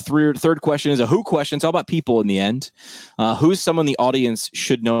 Perfect. Third question is a who question. It's all about people in the end. Who's someone the audience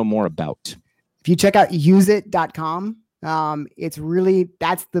should know more about? If you check out useit.com, it's really,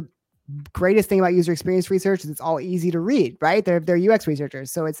 that's the greatest thing about user experience research is it's all easy to read, right? They're UX researchers.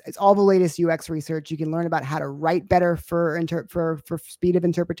 So it's all the latest UX research. You can learn about how to write better for speed of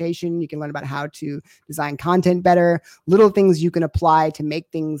interpretation. You can learn about how to design content better, little things you can apply to make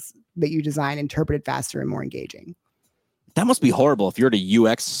things that you design interpreted faster and more engaging. That must be horrible if you're at a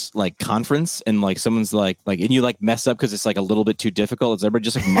UX like conference and like someone's like and you like mess up because it's like a little bit too difficult. Is everybody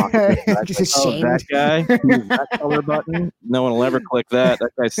just like mocking just ashamed? That guy, that color button. No one will ever click that.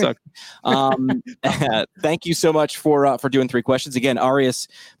 That guy sucks. Thank you so much for doing 3 questions. Again,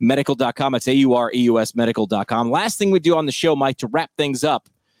 aureusmedical.com. It's aureusmedical.com. Last thing we do on the show, Mike, to wrap things up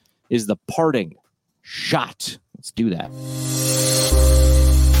is the parting shot. Let's do that.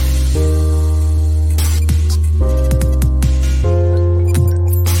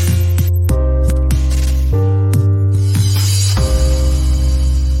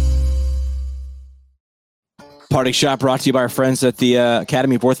 Parting Shot brought to you by our friends at the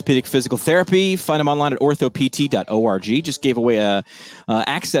Academy of Orthopedic Physical Therapy. Find them online at orthopt.org. Just gave away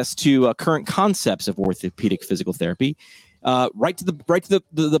access to current concepts of orthopedic physical therapy. Right to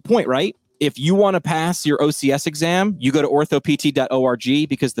the point, right? If you want to pass your OCS exam, you go to orthopt.org,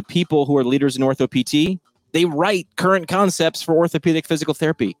 because the people who are leaders in orthopt, they write current concepts for orthopedic physical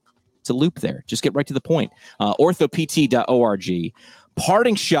therapy. It's a loop there. Just get right to the point. Orthopt.org.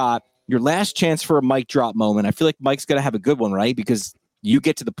 Parting Shot. Your last chance for a mic drop moment. I feel like Mike's got to have a good one, right? Because you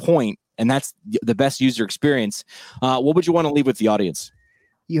get to the point, and that's the best user experience. What would you want to leave with the audience?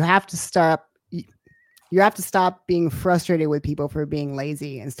 You have to stop. You have to stop being frustrated with people for being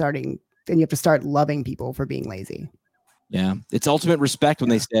lazy, and you have to start loving people for being lazy. Yeah, it's ultimate respect when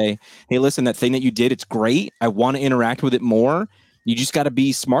they say, "Hey, listen, that thing that you did, it's great. I want to interact with it more." You just got to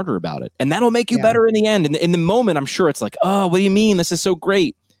be smarter about it, and that'll make you better in the end. In the moment, I'm sure it's like, "Oh, what do you mean? This is so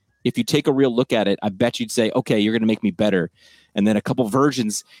great." If you take a real look at it, I bet you'd say, okay, you're going to make me better. And then a couple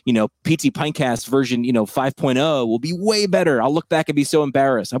versions, PT Pintcast version, 5.0 will be way better. I'll look back and be so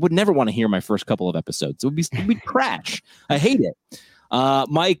embarrassed. I would never want to hear my first couple of episodes. It would be trash. I hate it.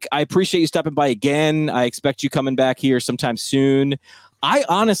 Mike, I appreciate you stopping by again. I expect you coming back here sometime soon. I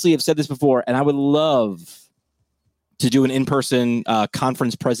honestly have said this before, and I would love to do an in-person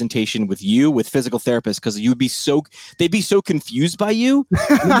conference presentation with you, with physical therapists, because they'd be so confused by you.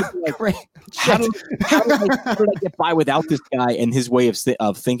 Like, how did I get by without this guy and his way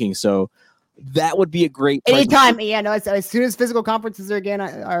of thinking? So that would be a great anytime. Yeah, no. As soon as physical conferences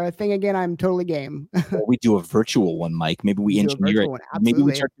are a thing again, I'm totally game. Well, we do a virtual one, Mike. Maybe we engineer it. Maybe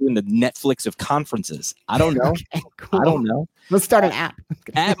we start doing the Netflix of conferences. I don't know. Okay, cool. I don't know. Let's start an app.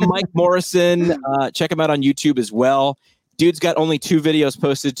 At Mike Morrison. Check him out on YouTube as well. Dude's got only 2 videos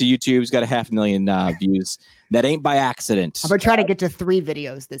posted to YouTube. He's got 500,000 views. That ain't by accident. I'm going to try to get to 3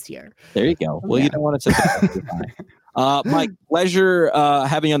 videos this year. There you go. Well, you don't want to set the high. Mike, pleasure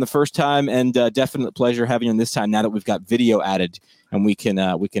having you on the first time, and definite pleasure having you on this time now that we've got video added and we can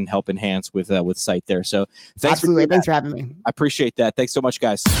help enhance with sight there. So thanks for having me. I appreciate that. Thanks so much,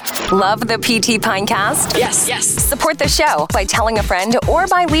 guys. Love the PT Pintcast? Yes. Support the show by telling a friend or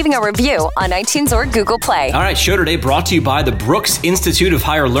by leaving a review on iTunes or Google Play. All right, show today brought to you by the Brooks Institute of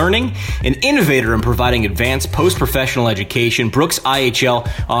Higher Learning, an innovator in providing advanced post-professional education. Brooks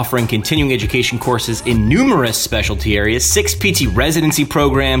IHL offering continuing education courses in numerous specialty areas, 6 PT residency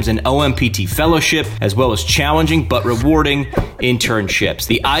programs, and OMPT fellowship, as well as challenging but rewarding internships.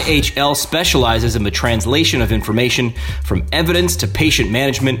 The IHL specializes in the translation of information from evidence to patient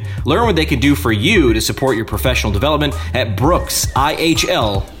management. Learn what they can do for you to support your professional development at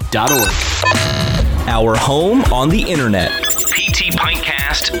brooksihl.org. Our home on the internet.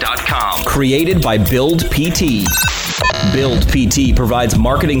 PTPintcast.com. Created by Build PT. Build PT provides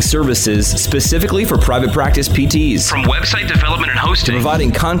marketing services specifically for private practice PTs. From website development and hosting,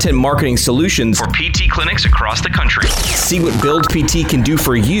 providing content marketing solutions for PT clinics across the country. See what Build PT can do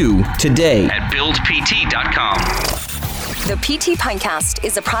for you today at buildpt.com. The PT Pintcast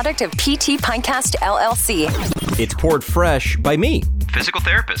is a product of PT Pintcast LLC. It's poured fresh by me, physical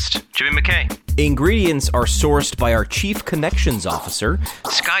therapist Jimmy McKay. Ingredients are sourced by our Chief Connections Officer,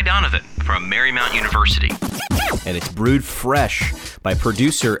 Sky Donovan from Marymount University. And it's brewed fresh by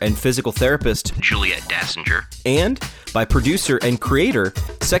producer and physical therapist Juliet Dassinger. And by producer and creator,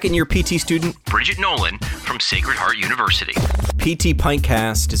 second-year PT student Bridget Nolan from Sacred Heart University. PT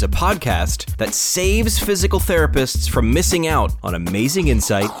Pintcast is a podcast that saves physical therapists from missing out on amazing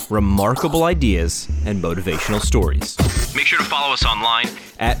insight, remarkable ideas, and motivational stories. Make sure to follow us online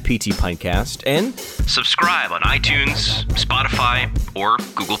at PT Pintcast and subscribe on iTunes, Spotify, or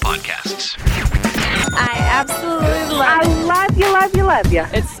Google Podcasts. I absolutely love you.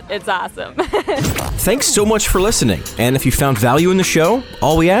 It's awesome. Thanks so much for listening. And if you found value in the show,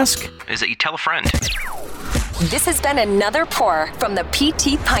 all we ask is that you tell a friend. This has been another pour from the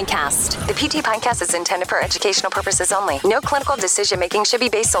PT Pintcast. The PT Pintcast is intended for educational purposes only. No clinical decision-making should be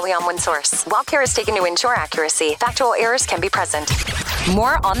based solely on one source. While care is taken to ensure accuracy, factual errors can be present.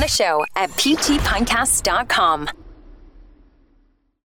 More on the show at ptpintcast.com.